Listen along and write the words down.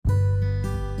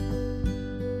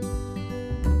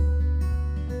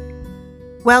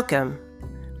Welcome.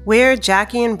 We're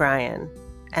Jackie and Brian,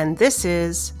 and this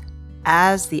is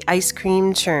As the Ice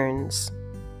Cream Churns.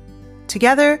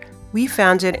 Together, we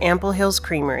founded Ample Hills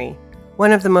Creamery,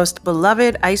 one of the most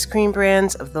beloved ice cream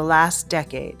brands of the last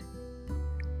decade.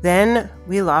 Then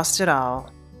we lost it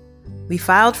all. We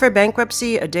filed for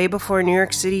bankruptcy a day before New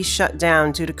York City shut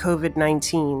down due to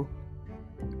COVID-19.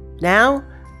 Now,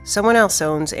 someone else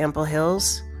owns Ample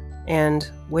Hills, and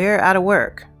we're out of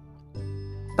work.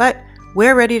 But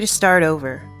we're ready to start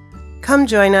over. Come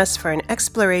join us for an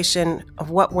exploration of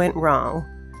what went wrong,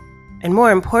 and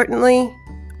more importantly,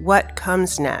 what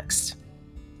comes next.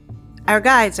 Our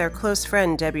guide's our close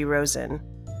friend Debbie Rosen.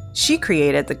 She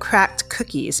created the cracked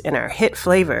cookies in our hit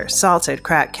flavor, salted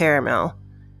cracked caramel.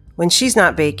 When she's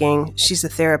not baking, she's a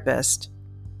therapist.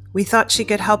 We thought she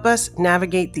could help us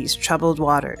navigate these troubled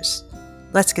waters.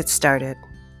 Let's get started.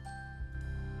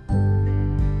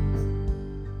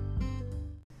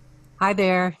 Hi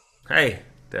there. Hey,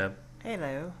 Deb.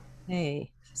 Hello. Hey.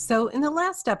 So in the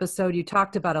last episode, you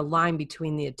talked about a line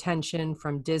between the attention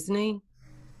from Disney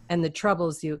and the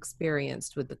troubles you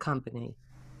experienced with the company.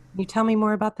 Can you tell me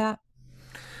more about that?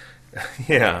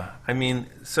 Yeah,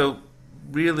 so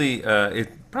really,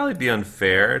 it'd probably be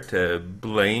unfair to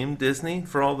blame Disney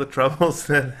for all the troubles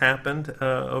that happened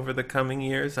over the coming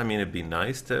years. It'd be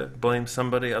nice to blame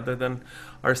somebody other than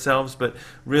ourselves, but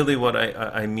really what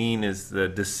I mean is the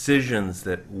decisions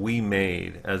that we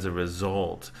made as a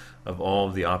result of all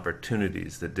of the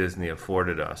opportunities that Disney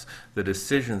afforded us. The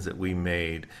decisions that we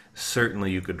made,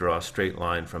 certainly you could draw a straight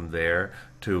line from there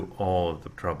to all of the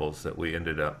troubles that we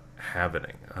ended up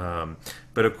having.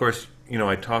 But of course,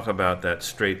 I talk about that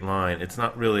straight line. It's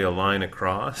not really a line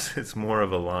across. It's more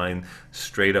of a line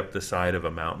straight up the side of a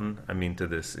mountain. To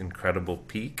this incredible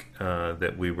peak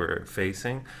that we were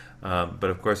facing. But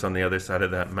of course, on the other side of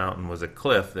that mountain was a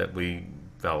cliff that we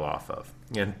fell off of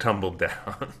and tumbled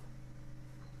down.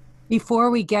 Before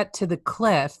we get to the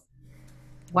cliff,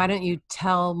 why don't you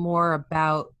tell more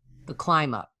about the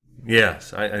climb up?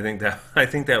 Yes, I think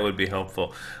that would be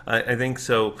helpful. I think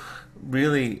so.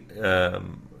 Really,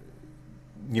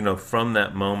 from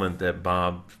that moment that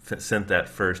Bob sent that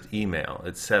first email,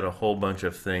 it set a whole bunch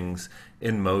of things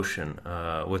in motion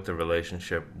with the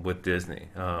relationship with Disney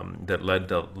that led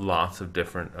to lots of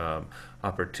different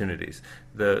opportunities.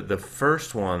 The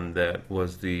first one that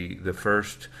was the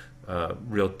first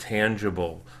real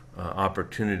tangible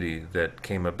opportunity that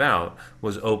came about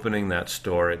was opening that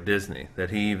store at Disney that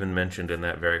he even mentioned in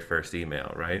that very first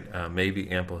email, right?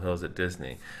 Maybe Ample Hills at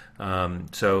Disney.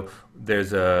 So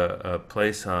there's a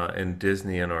place in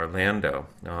Disney in Orlando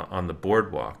on the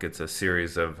boardwalk. It's a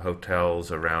series of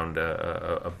hotels around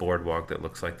a boardwalk that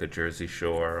looks like the Jersey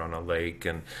Shore on a lake,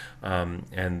 and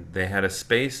they had a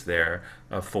space there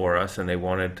for us, and they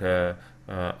wanted to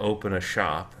open a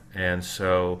shop, and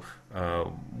so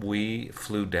we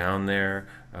flew down there.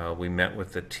 We met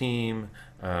with the team.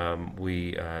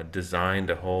 We designed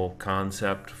a whole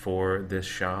concept for this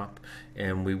shop,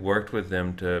 and we worked with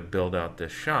them to build out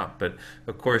this shop. But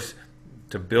of course,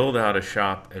 to build out a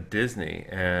shop at Disney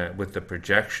with the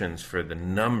projections for the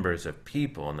numbers of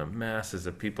people and the masses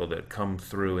of people that come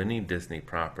through any Disney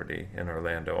property in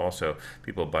Orlando, also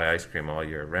people buy ice cream all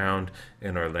year round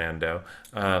in Orlando,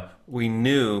 we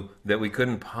knew that we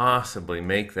couldn't possibly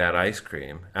make that ice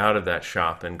cream out of that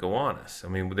shop in Gowanus.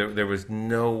 There was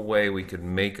no way we could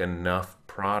make enough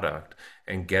product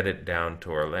and get it down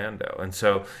to Orlando. And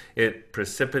so it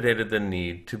precipitated the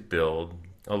need to build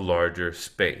a larger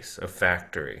space, a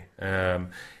factory. And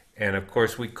of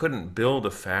course, we couldn't build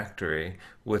a factory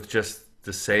with just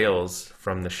the sales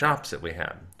from the shops that we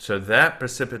had. So that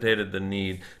precipitated the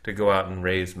need to go out and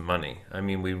raise money.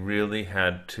 We really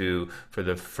had to, for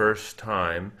the first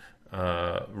time,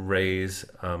 raise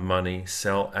money,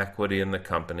 sell equity in the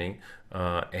company,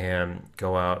 and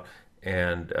go out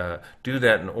and do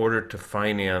that in order to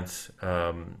finance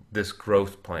this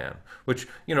growth plan, which,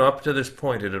 up to this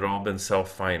point, it had all been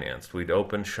self-financed. We'd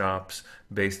opened shops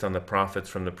based on the profits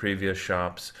from the previous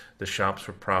shops. The shops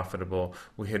were profitable.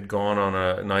 We had gone on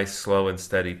a nice, slow and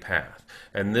steady path.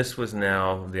 And this was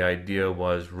now, the idea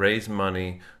was raise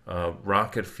money,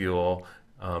 rocket fuel,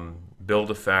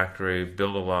 build a factory,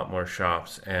 build a lot more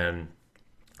shops, and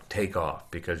take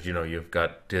off because, you've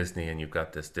got Disney and you've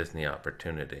got this Disney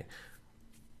opportunity.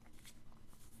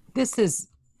 This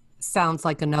sounds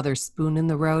like another spoon in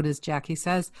the road, as Jackie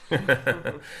says.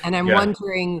 And I'm Yeah.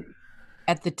 wondering,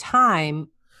 at the time,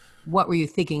 what were you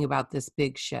thinking about this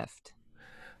big shift?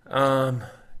 I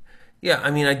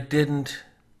didn't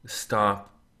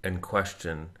stop and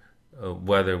question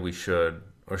whether we should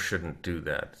or shouldn't do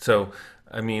that. So,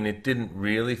 I mean, it didn't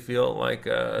really feel like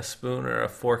a spoon or a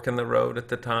fork in the road at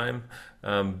the time,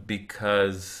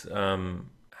 because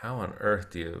how on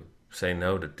earth do you say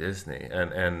no to Disney?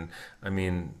 And I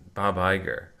mean, Bob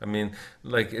Iger. I mean,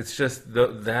 like, it's just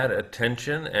that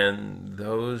attention and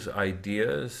those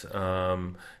ideas,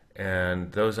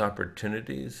 and those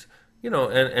opportunities,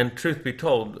 and truth be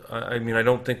told, I mean, I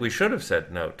don't think we should have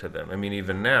said no to them. I mean,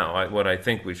 even now, what I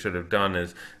think we should have done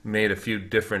is made a few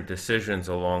different decisions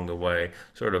along the way,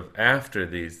 sort of after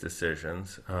these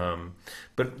decisions.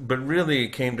 But really,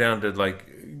 it came down to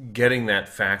like getting that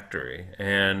factory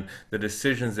and the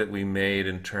decisions that we made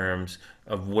in terms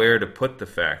of where to put the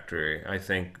factory. I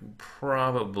think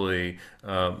probably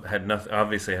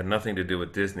obviously had nothing to do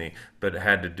with Disney, but it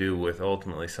had to do with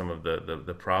ultimately some of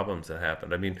the problems that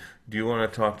happened. I mean, do you want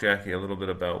to talk, Jackie, a little bit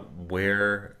about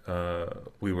where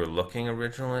we were looking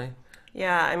originally?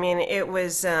 Yeah, I mean, it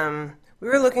was, we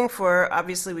were looking for,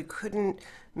 obviously, we couldn't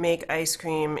make ice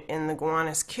cream in the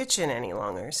Gowanus kitchen any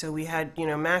longer. So we had,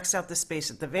 maxed out the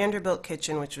space at the Vanderbilt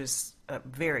kitchen, which was a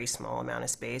very small amount of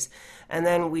space. And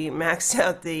then we maxed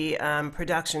out the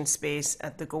production space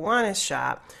at the Gowanus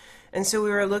shop. And so we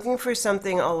were looking for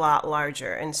something a lot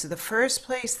larger. And so the first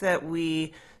place that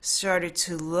we started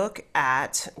to look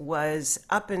at was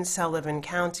up in Sullivan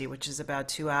County, which is about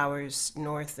 2 hours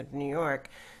north of New York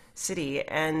City.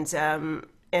 And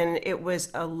it was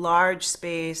a large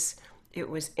space. It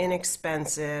was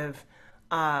inexpensive.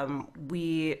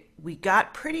 We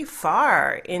got pretty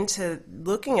far into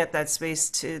looking at that space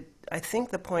to, I think,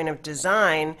 the point of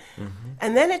design.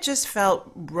 And then it just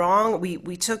felt wrong.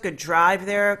 We took a drive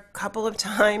there a couple of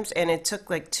times, and it took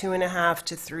like 2.5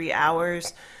 to 3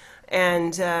 hours.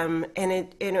 And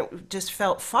it just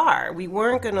felt far. We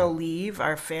weren't going to leave.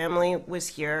 Our family was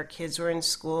here. Our kids were in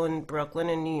school in Brooklyn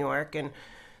and New York. And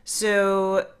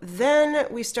so then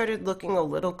we started looking a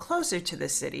little closer to the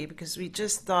city because we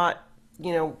just thought,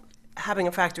 having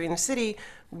a factory in the city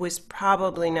was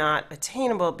probably not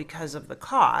attainable because of the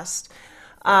cost.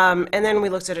 And then we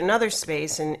looked at another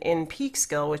space in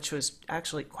Peekskill, which was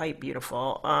actually quite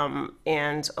beautiful,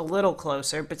 and a little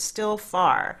closer, but still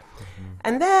far.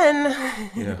 And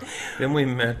then... Then we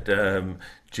met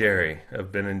Jerry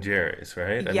of Ben & Jerry's,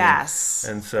 right? Yes.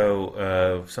 And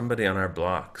so somebody on our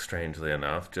block, strangely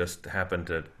enough, just happened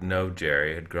to know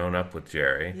Jerry, had grown up with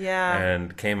Jerry,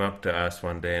 and came up to us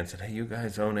one day and said, "Hey, you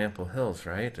guys own Ample Hills,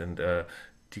 right? And do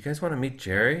you guys want to meet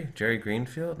Jerry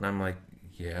Greenfield?" And I'm like,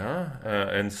 "Yeah."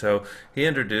 And so he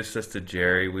introduced us to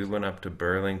Jerry. We went up to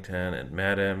Burlington and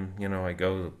met him. I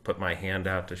go put my hand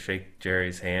out to shake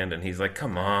Jerry's hand, and he's like,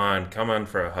 come on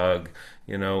for a hug.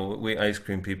 We ice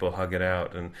cream people hug it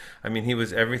out. And I mean, he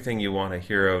was everything you want a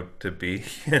hero to be.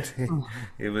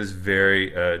 It was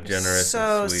very generous,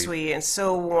 so and sweet and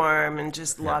so warm and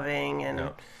just loving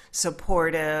and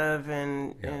supportive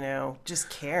and just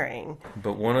caring.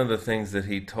 But one of the things that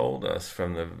he told us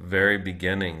from the very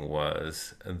beginning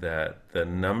was that the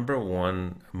number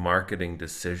one marketing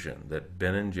decision that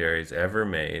Ben & Jerry's ever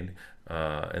made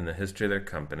in the history of their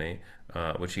company,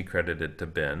 which he credited to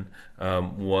Ben,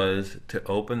 was to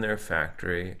open their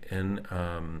factory in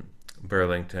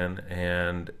Burlington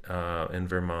and in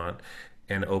Vermont,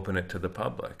 and open it to the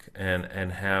public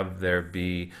and have there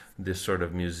be this sort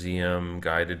of museum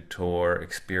guided tour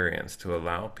experience to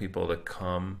allow people to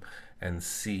come and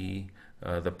see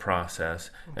the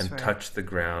process and touch the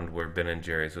ground where Ben &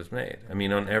 Jerry's was made. I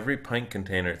mean, on every pint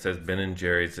container it says Ben &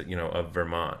 Jerry's, of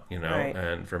Vermont,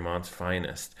 and Vermont's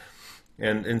finest.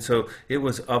 And so it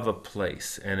was of a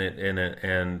place, and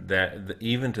that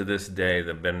even to this day,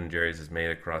 the Ben & Jerry's is made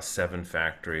across 7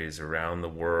 factories around the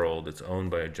world. It's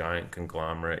owned by a giant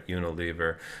conglomerate,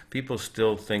 Unilever. People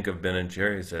still think of Ben &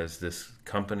 Jerry's as this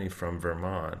company from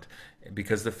Vermont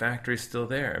because the factory's still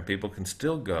there, and people can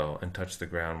still go and touch the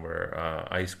ground where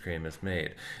ice cream is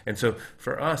made. And so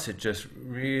for us, it just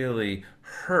really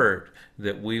hurt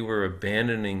that we were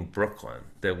abandoning Brooklyn,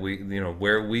 that we,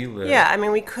 where we live. Yeah, I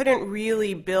mean, we couldn't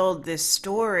really build this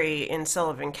story in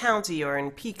Sullivan County or in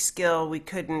Peekskill. We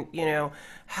couldn't,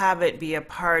 have it be a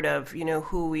part of,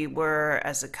 who we were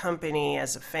as a company,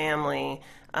 as a family,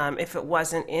 if it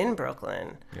wasn't in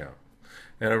Brooklyn. Yeah.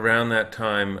 And around that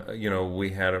time,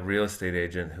 we had a real estate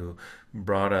agent who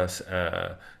brought us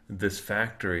this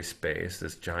factory space,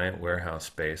 this giant warehouse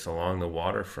space along the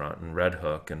waterfront in Red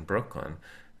Hook in Brooklyn.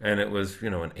 And it was,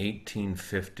 an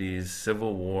 1850s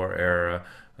Civil War era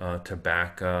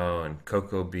tobacco and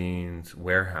cocoa beans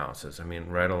warehouses. I mean,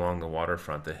 right along the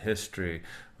waterfront, the history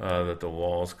that the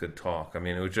walls could talk. I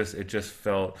mean, it just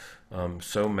felt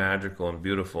so magical and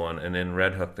beautiful. And in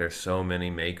Red Hook, there's so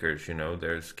many makers. You know,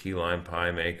 there's key lime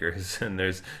pie makers, and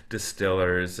there's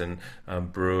distillers and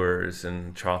brewers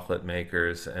and chocolate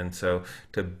makers. And so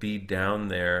to be down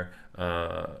there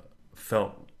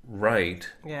felt right.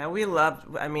 Yeah, we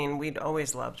loved, I mean, we'd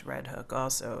always loved Red Hook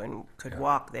also and could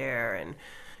walk there and,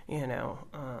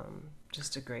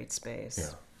 just a great space.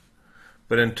 Yeah.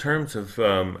 But in terms of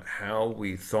how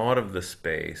we thought of the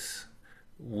space,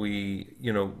 we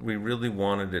really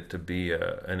wanted it to be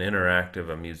an interactive,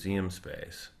 a museum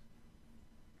space.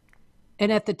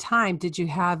 And at the time, did you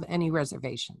have any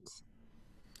reservations?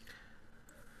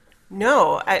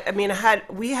 No, I mean, I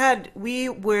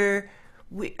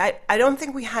don't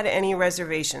think we had any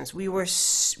reservations.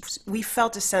 We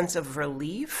felt a sense of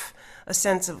relief, a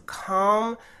sense of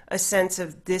calm, a sense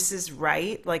of this is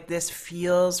right, like this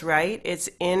feels right. It's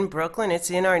in Brooklyn, it's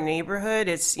in our neighborhood.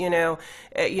 It's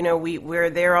we're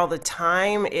there all the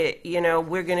time.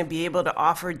 We're going to be able to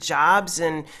offer jobs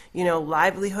and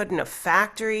livelihood in a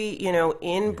factory,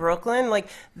 in Brooklyn, like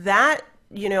that.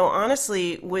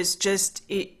 Honestly, was just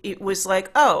it was like,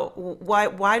 oh,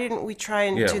 why didn't we try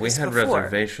and do this before? Yeah, we had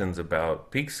reservations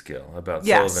about Peekskill, about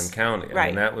Yes, Sullivan County. I right.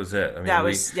 mean, that was it. I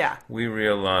mean, we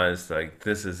realized like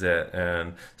this is it,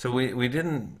 and so we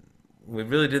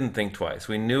really didn't think twice.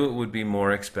 We knew it would be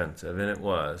more expensive, and it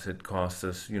was. It cost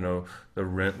us, the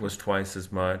rent was twice as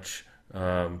much.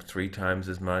 3 times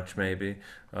as much maybe,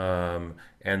 and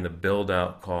the build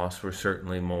out costs were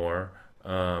certainly more.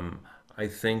 I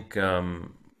think,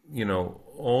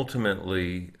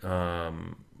 ultimately,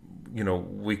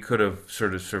 we could have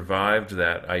sort of survived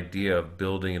that idea of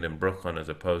building it in Brooklyn as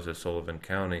opposed to Sullivan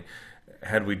County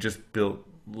had we just built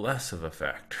less of a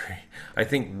factory. I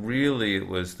think really it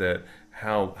was that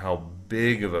how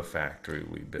big of a factory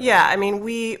we built. Yeah, I mean,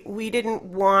 we didn't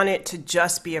want it to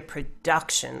just be a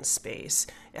production space.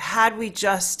 Had we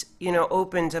just,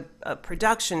 opened a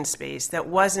production space that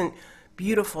wasn't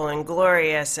beautiful and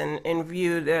glorious and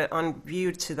viewed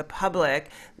to the public,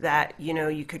 that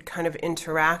you could kind of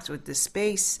interact with the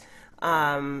space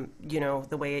the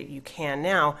way you can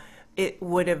now, it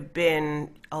would have been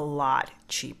a lot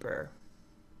cheaper.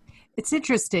 It's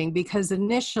interesting because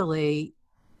initially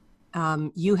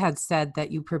you had said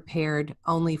that you prepared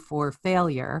only for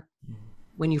failure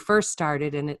when you first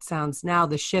started, and it sounds now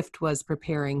the shift was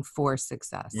preparing for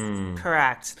success.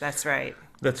 Correct. That's right.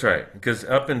 That's right, because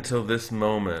up until this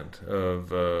moment of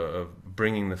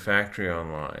bringing the factory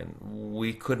online,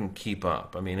 we couldn't keep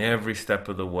up. I mean, every step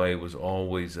of the way was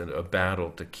always a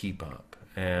battle to keep up.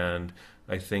 And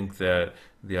I think that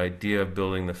the idea of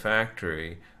building the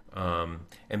factory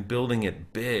and building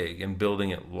it big and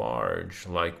building it large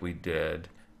like we did,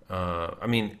 I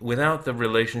mean, without the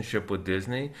relationship with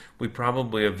Disney, we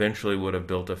probably eventually would have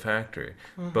built a factory.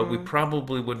 But we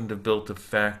probably wouldn't have built a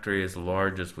factory as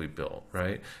large as we built,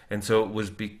 right? And so it was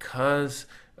because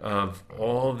of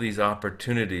all these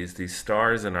opportunities, these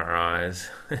stars in our eyes,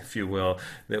 if you will,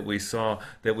 that we saw,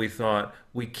 that we thought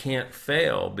we can't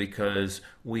fail because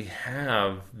we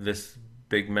have this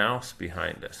big mouse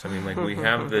behind us. I mean, like, we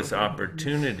have this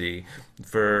opportunity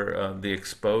for the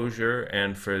exposure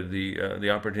and for the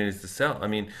opportunities to sell. I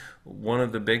mean, one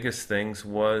of the biggest things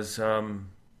was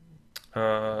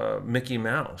Mickey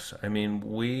Mouse. I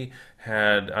mean,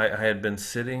 I had been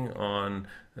sitting on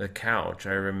the couch.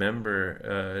 I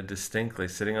remember distinctly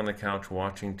sitting on the couch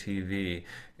watching TV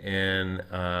in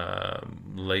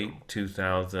late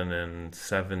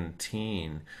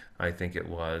 2017, I think it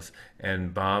was,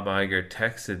 and Bob Iger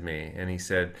texted me and he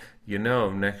said,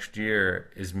 next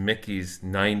year is Mickey's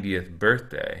 90th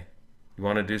birthday. You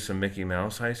want to do some Mickey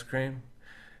Mouse ice cream?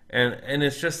 And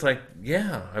it's just like,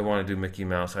 yeah, I want to do Mickey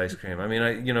Mouse ice cream. I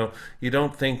mean, you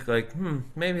don't think like,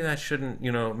 maybe I shouldn't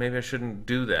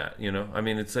do that. I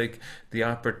mean, it's like the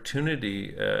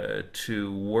opportunity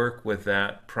to work with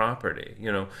that property,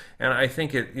 and I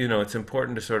think it's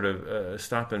important to sort of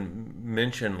stop and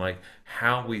mention like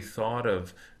how we thought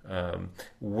of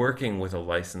working with a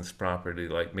licensed property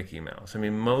like Mickey Mouse. I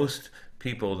mean, most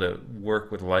people that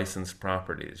work with licensed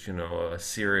properties, a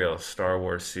cereal, Star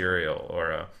Wars cereal,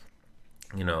 or a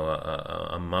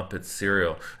Muppet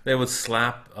cereal, they would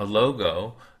slap a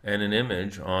logo and an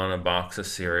image on a box of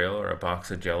cereal or a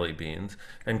box of jelly beans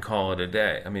and call it a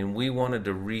day. I mean, we wanted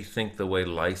to rethink the way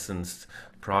licensed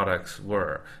products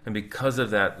were. And because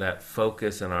of that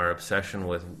focus and our obsession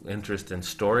with interest in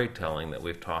storytelling that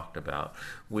we've talked about,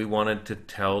 we wanted to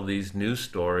tell these new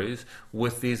stories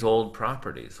with these old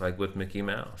properties, like with Mickey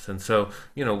Mouse. And so,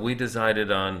 we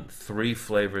decided on 3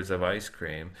 flavors of ice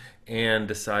cream and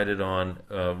decided on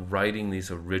writing these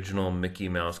original Mickey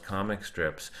Mouse comic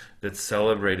strips that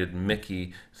celebrated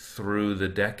Mickey through the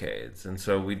decades. And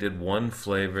so we did one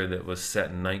flavor that was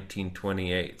set in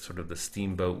 1928, sort of the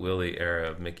Steamboat Willie era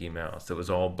of Mickey Mouse. It was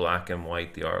all black and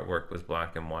white. The artwork was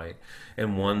black and white.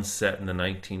 And one set in the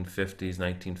 1950s,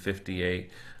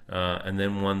 1958. And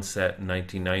then one set in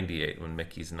 1998 when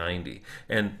Mickey's 90.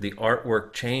 And the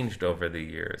artwork changed over the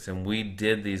years. And we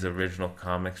did these original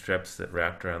comic strips that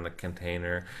wrapped around the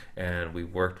container. And we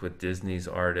worked with Disney's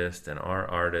artist and our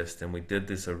artist. And we did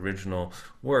this original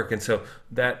work. And so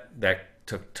that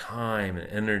took time and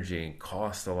energy and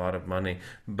cost a lot of money.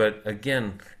 But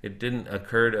again, it didn't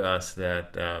occur to us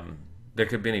that there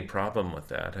could be any problem with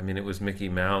that. I mean, it was Mickey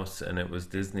Mouse and it was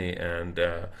Disney and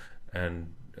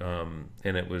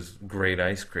it was great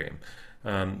ice cream.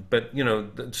 But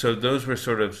so those were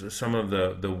sort of some of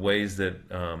the ways that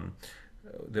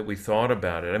we thought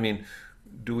about it. I mean,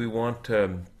 do we want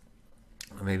to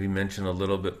maybe mention a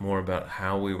little bit more about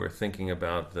how we were thinking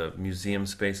about the museum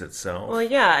space itself? Well,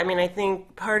 yeah. I mean, I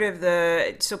think part of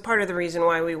the reason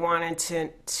why we wanted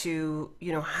to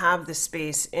have the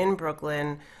space in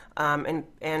Brooklyn.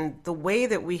 And the way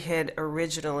that we had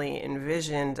originally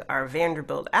envisioned our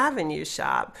Vanderbilt Avenue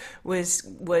shop was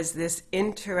this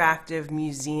interactive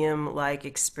museum-like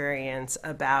experience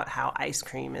about how ice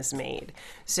cream is made.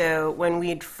 So when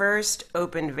we'd first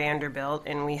opened Vanderbilt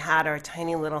and we had our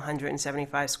tiny little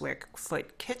 175 square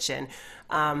foot kitchen,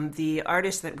 the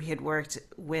artist that we had worked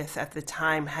with at the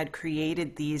time had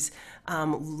created these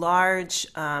large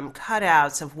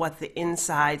cutouts of what the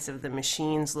insides of the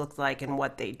machines looked like and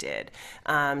what they did,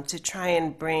 to try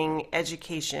and bring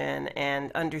education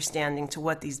and understanding to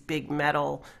what these big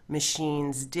metal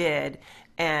machines did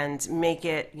and make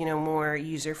it, more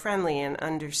user-friendly and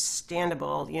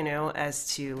understandable,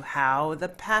 as to how the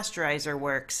pasteurizer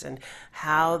works and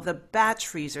how the batch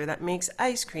freezer that makes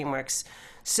ice cream works.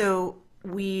 So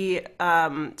we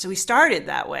started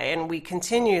that way, and we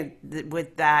continued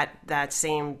with that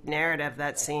same narrative,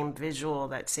 that same visual,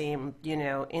 that same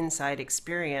inside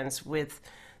experience with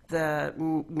the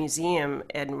museum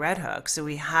in Red Hook. So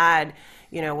we had,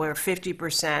 we're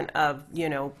 50% of,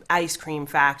 ice cream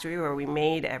factory, where we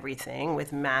made everything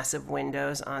with massive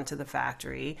windows onto the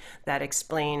factory that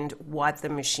explained what the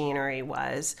machinery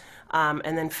was.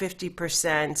 And then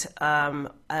 50%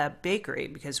 a bakery,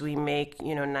 because we make,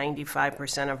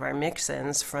 95% of our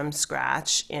mix-ins from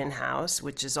scratch in-house,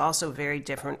 which is also very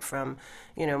different from,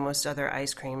 most other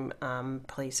ice cream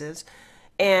places.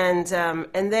 And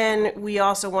then we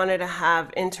also wanted to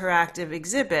have interactive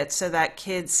exhibits so that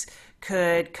kids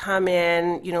could come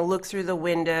in, look through the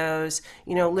windows,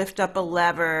 lift up a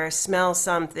lever, smell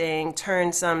something,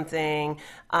 turn something,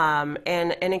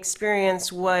 and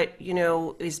experience what,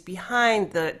 is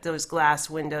behind those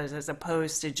glass windows, as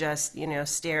opposed to just,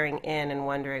 staring in and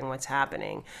wondering what's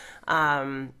happening.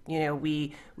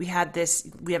 We have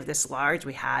this large,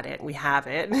 we have it,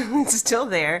 it's still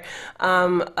there,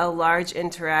 a large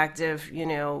interactive,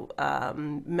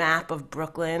 map of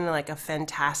Brooklyn, like a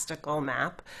fantastical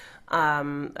map.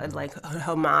 Like a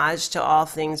homage to all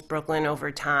things Brooklyn over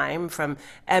time, from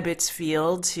Ebbets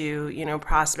Field to,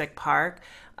 Prospect Park.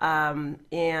 And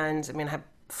I mean, I have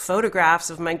photographs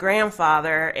of my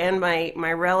grandfather and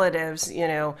my relatives,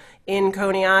 in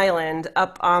Coney Island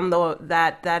up on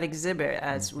that exhibit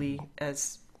as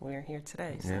we're here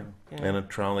today. So, yeah. And a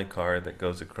trolley car that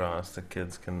goes across the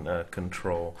kids can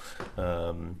control.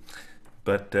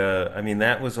 But I mean,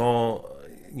 that was all.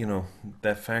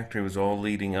 That factory was all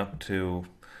leading up to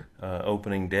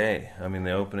opening day. I mean,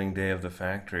 the opening day of the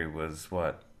factory was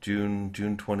what, June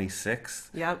 26th?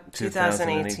 Yep,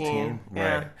 2018.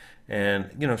 Yeah. Right.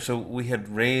 And, so we had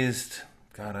raised,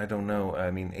 God, I don't know,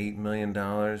 I mean, $8 million,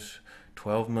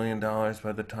 $12 million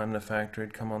by the time the factory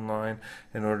had come online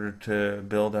in order to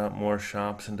build out more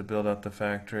shops and to build out the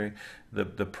factory. The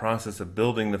process of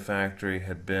building the factory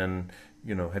had been,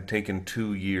 had taken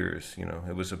 2 years.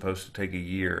 It was supposed to take a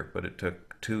year, but it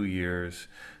took 2 years.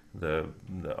 The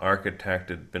architect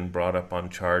had been brought up on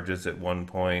charges at one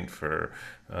point for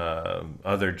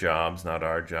other jobs, not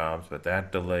our jobs, but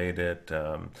that delayed it.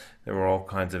 There were all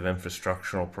kinds of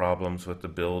infrastructural problems with the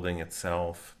building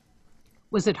itself.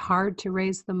 Was it hard to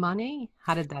raise the money?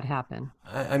 How did that happen?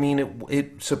 I mean,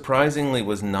 it surprisingly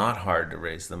was not hard to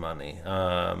raise the money.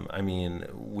 I mean,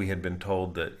 we had been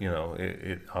told that,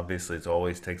 it obviously it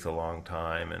always takes a long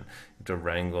time and to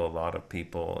wrangle a lot of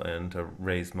people and to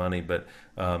raise money. But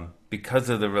because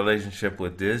of the relationship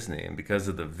with Disney and because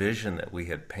of the vision that we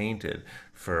had painted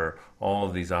for all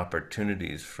of these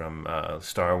opportunities, from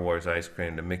Star Wars ice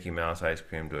cream to Mickey Mouse ice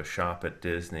cream to a shop at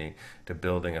Disney to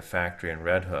building a factory in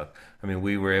Red Hook, I mean,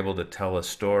 we were able to tell a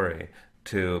story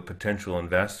to potential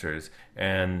investors,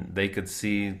 and they could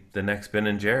see the next Ben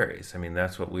and Jerry's. I mean,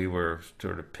 that's what we were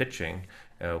sort of pitching.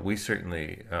 We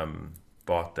certainly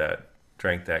bought that,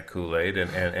 drank that Kool-Aid,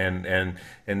 and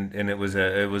it was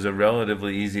a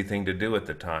relatively easy thing to do at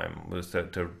the time, was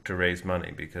to raise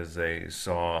money, because they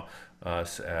saw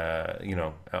us,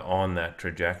 on that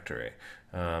trajectory.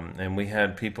 And we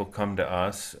had people come to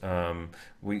us.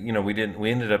 We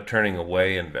ended up turning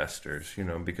away investors,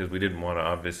 because we didn't want to,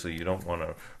 obviously you don't want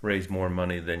to raise more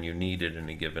money than you needed in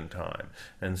a given time.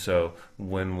 And so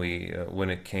when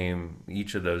it came,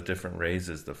 each of those different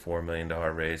raises, the $4 million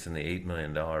raise and the $8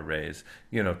 million raise,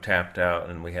 tapped out,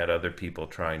 and we had other people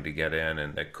trying to get in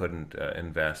and that couldn't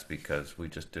invest because we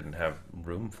just didn't have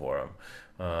room for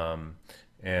them.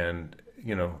 And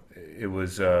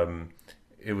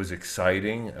it was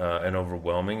exciting and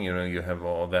overwhelming. You have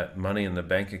all that money in the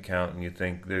bank account, and you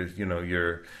think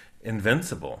you're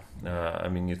invincible. I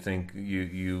mean, you think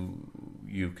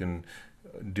you can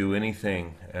do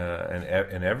anything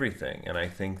and everything. And I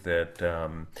think that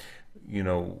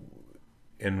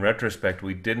in retrospect,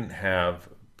 we didn't have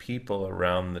people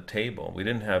around the table. We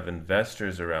didn't have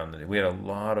investors around the table. We had a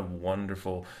lot of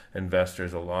wonderful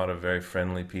investors, a lot of very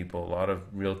friendly people, a lot of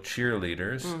real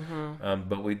cheerleaders,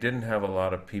 but we didn't have a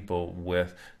lot of people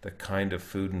with the kind of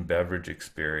food and beverage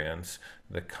experience,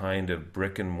 the kind of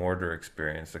brick and mortar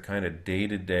experience, the kind of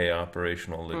day-to-day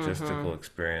operational logistical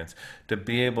experience to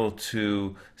be able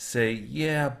to say,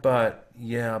 yeah, but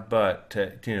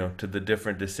to the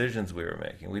different decisions we were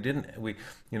making. We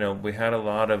had a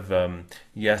lot of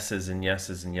yeses and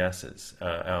yeses and yeses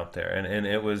out there, and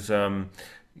it was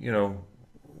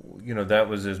that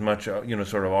was as much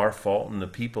sort of our fault and the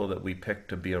people that we picked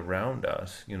to be around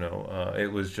us.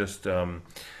 It was just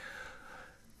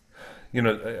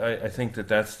I think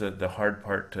that's the hard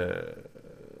part to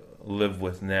live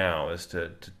with now, is to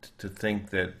think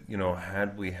that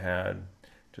had we had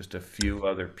just a few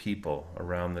other people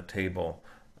around the table.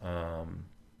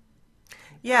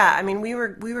 Yeah, I mean, we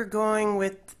were going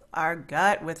with our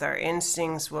gut, with our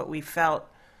instincts, what we felt,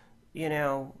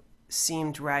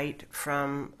 seemed right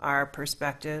from our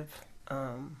perspective.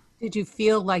 Did you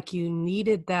feel like you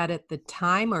needed that at the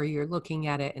time, or you're looking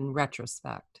at it in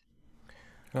retrospect?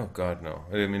 Oh God, no.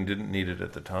 I mean, didn't need it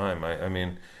at the time. I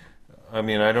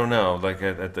don't know. Like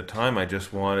at the time, I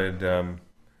just wanted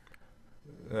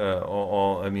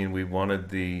all. I mean, we wanted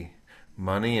the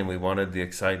money, and we wanted the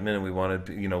excitement, and we wanted.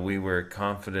 We were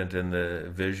confident in the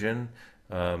vision,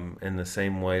 in the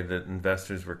same way that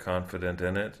investors were confident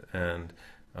in it, and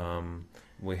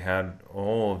we had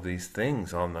all of these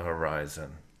things on the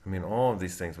horizon. I mean, all of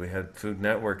these things. We had Food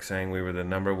Network saying we were the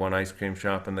 #1 ice cream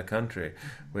shop in the country.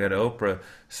 We had Oprah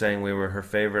saying we were her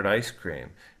favorite ice cream.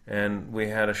 And we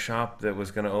had a shop that was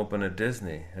going to open at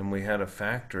Disney. And we had a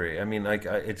factory. I mean,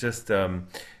 it just,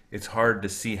 it's hard to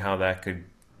see how that could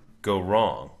go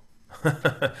wrong.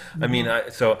 I mean,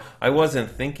 so I wasn't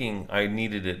thinking I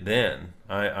needed it then.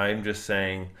 I'm just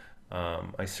saying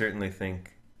I certainly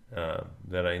think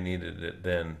that I needed it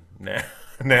then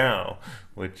now,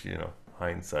 which,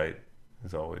 hindsight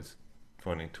is always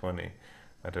 2020.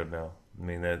 I don't know. I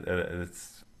mean, it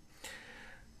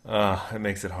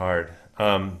makes it hard.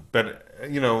 But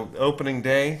opening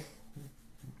day.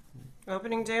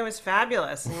 Opening day was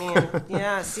fabulous. I mean,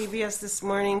 yeah, CBS This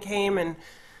Morning came and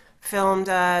filmed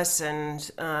us,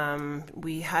 and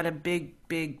we had a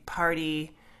big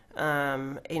party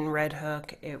in Red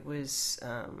Hook. It was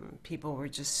people were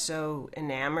just so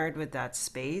enamored with that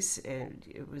space.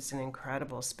 It was an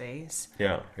incredible space.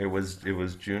 Yeah, it was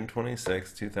June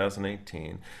 26,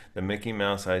 2018. The Mickey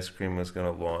Mouse ice cream was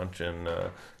going to launch in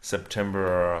September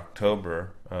or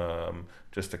October,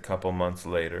 just a couple months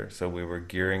later. So we were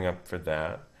gearing up for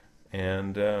that,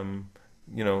 and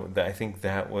I think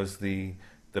that was the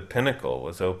pinnacle,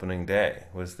 was opening day,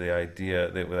 was the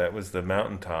idea that was the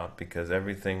mountaintop, because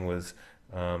everything was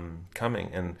coming.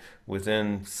 And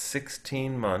within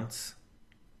 16 months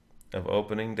of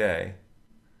opening day,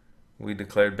 we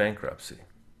declared bankruptcy.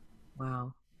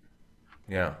 Wow.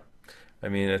 Yeah. I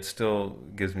mean, it still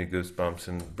gives me goosebumps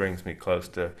and brings me close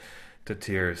to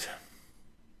tears.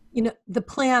 The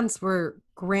plans were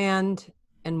grand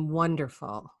and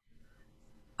wonderful.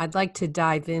 I'd like to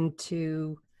dive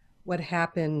into what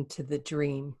happened to the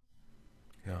dream.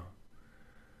 Yeah.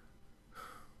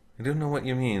 I don't know what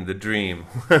you mean, the dream.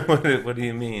 What do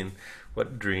you mean?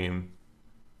 What dream?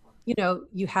 You know,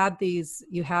 you had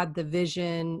the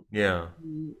vision, Yeah.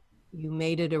 you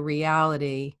made it a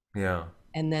reality, Yeah.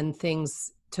 and then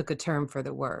things took a turn for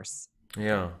the worse.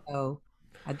 Yeah. So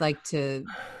I'd like to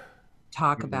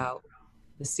talk about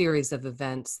the series of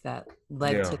events that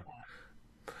led to Yeah.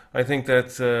 that. I think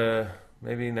that's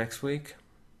maybe next week.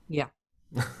 Yeah.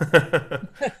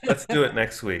 Let's do it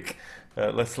next week.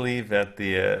 Let's leave at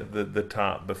the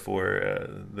top before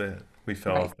the we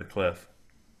fell Right. off the cliff.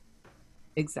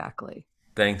 Exactly.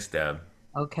 Thanks, Deb.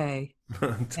 Okay.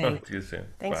 Talk Thanks. to you soon.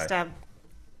 Thanks, Bye. Deb.